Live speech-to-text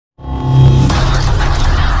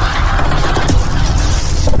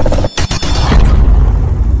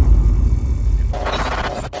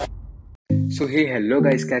हे hello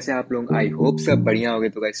guys, कैसे हैं आप लोग। आई होप सब बढ़िया होंगे।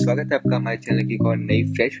 तो गाइस स्वागत है आपका हमारे चैनल की एक और नई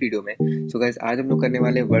फ्रेश वीडियो में। तो गाइस आज हम लोग करने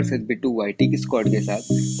वाले हैं वर्सेस BETU YT की स्क्वाड के साथ।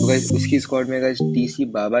 तो गाइस उसकी स्क्वाड में गाइस टीसी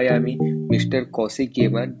बाबा यामी, mister Kaushik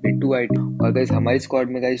gamer, BETU YT और गाइस हमारी स्क्वाड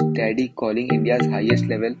में guys daddy calling India's highest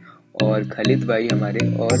level और खलीद भाई हमारे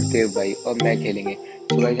और देव भाई और मैं खेलेंगे।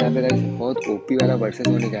 तो गाइस यहाँ पे गाइस बहुत ओपी वाला वर्सेस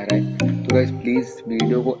होने जा रहा है। तो गाइस प्लीज़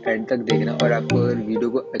वीडियो को एंड तक देखना और आपको अगर वीडियो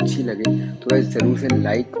को अच्छी लगे तो गाइस ज़रूर से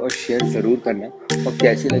लाइक और शेयर ज़रूर करना और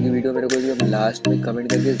कैसी लगी वीडियो मेरे को एकदम लास्ट में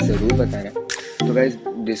कमेंट करके ज़रूर बताना। तो गाइस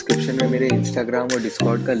डिस्क्रिप्शन में मेरे इंस्टाग्राम और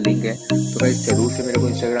डिस्कॉर्ड का लिंक है, तो गाइस ज़रूर से मेरे को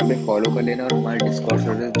इंस्टाग्राम पे फॉलो कर लेना और हमारे डिस्कॉर्ड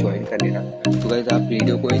सर्वर ज्वाइन कर लेना। तो गाइस आप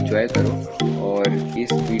वीडियो को एंजॉय करो और इस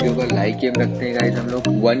वीडियो का लाइक गेम रखते हैं गाइस हम लोग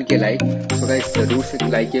 1 के लाइक। तो गाइस ज़रूर से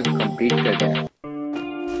लाइक गेम कंप्लीट कर देना।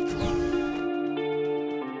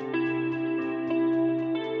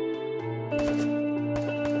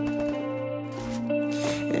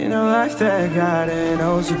 In a life that got it,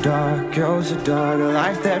 goes so dark, a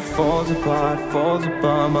life that falls apart,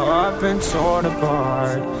 my heart been torn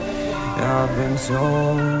apart, I've been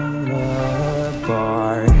torn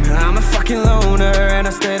apart. I'm a fucking loner and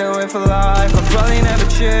I stayed away for life. I'll probably never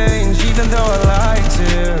change, even though I like to,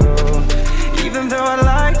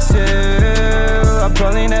 I'll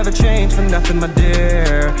probably never change for nothing, my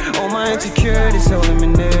dear. All my insecurities holding me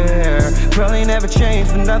near. Probably never change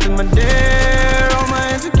for nothing, my dear. All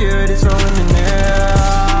my insecurities holding me near.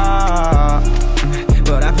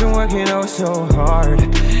 But I've been working oh so hard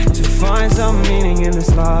to find some meaning in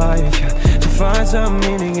this life, to find some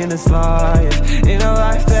meaning in this life. In a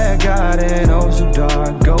life that got it oh so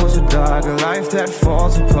dark, goes so dark, a life that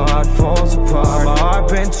falls apart, my heart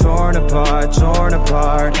been torn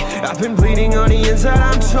apart, I've been bleeding on the inside,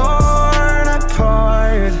 I'm torn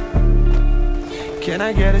apart. Can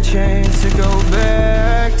I get a chance to go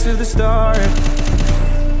back to the start?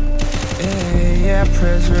 Yeah,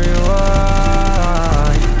 press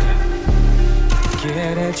rewind.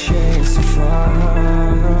 Get a chance to find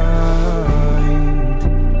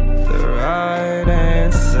the right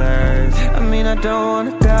answers. I mean, I don't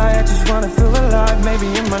wanna die, I just wanna feel alive. Maybe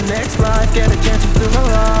in my next life, get a chance to feel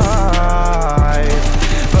alive.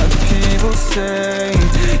 But people say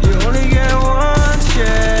you only get one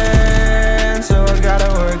chance, so I gotta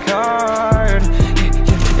work hard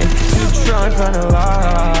to try and find a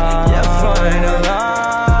life. Yeah, find a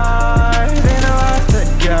life in a life that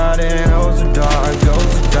got it oh so dark, a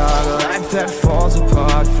life that falls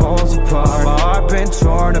apart, my heart been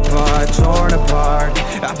torn apart,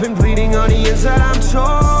 I've been bleeding on the inside, I'm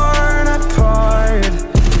torn apart.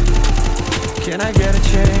 Can I get a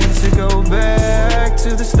chance to go back to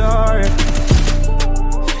the start?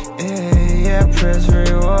 Yeah, press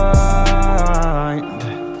rewind.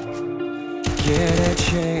 Get a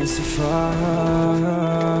chance to find.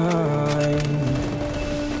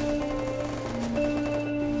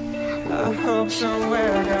 I hope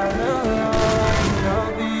somewhere down the line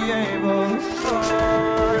I'll be able to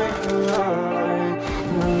find the light,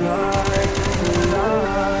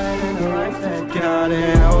 in a life that got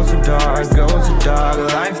it oh so dark, goes so dark, a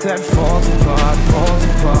life that falls apart,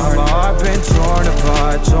 my heart been torn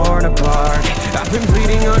apart, I've been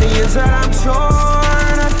bleeding on the inside, I'm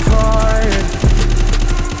torn apart.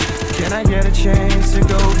 Can I get a chance to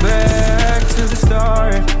go back to the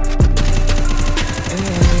start?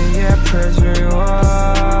 Yeah, press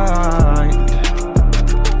rewind.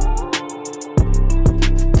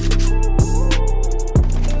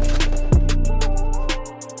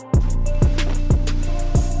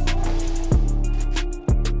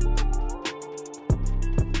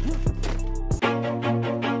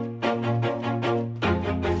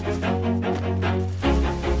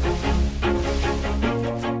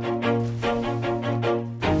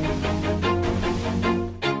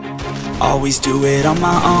 Always do it on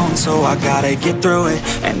my own, so I gotta get through it.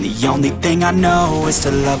 And the only thing I know is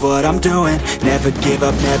to love what I'm doing. Never give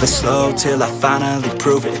up, never slow, till I finally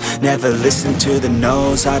prove it. Never listen to the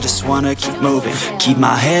no's, I just wanna keep moving. Keep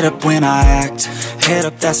my head up when I act, head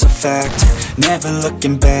up, that's a fact. Never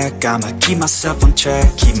looking back, I'ma keep myself on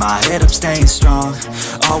track. Keep my head up, staying strong,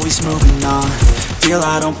 always moving on. Feel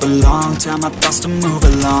I don't belong, tell my thoughts to move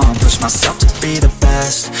along. Push myself to be the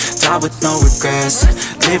best, die with no regrets.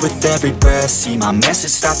 Live with every breath, see my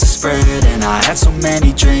message start to spread. And I had so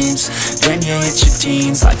many dreams, then you hit your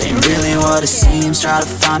teens. Life ain't really what it seems, try to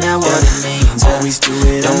find out what it means. Always do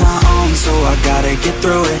it on my own, so I gotta get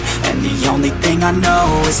through it. And the only thing I know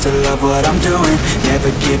is to love what I'm doing.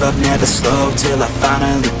 Never give up, never slow, till I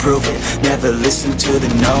finally prove it. Never listen to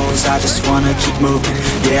the no's, I just wanna keep moving.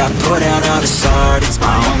 Yeah, I put out all this art, it's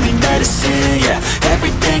my only medicine. Yeah,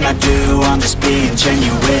 everything I do, I'm just being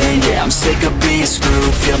genuine. Yeah, I'm sick of being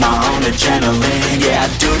screwed, feel my own adrenaline. Yeah, I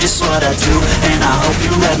do just what I do, and I hope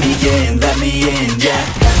you let me in,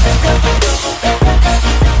 yeah.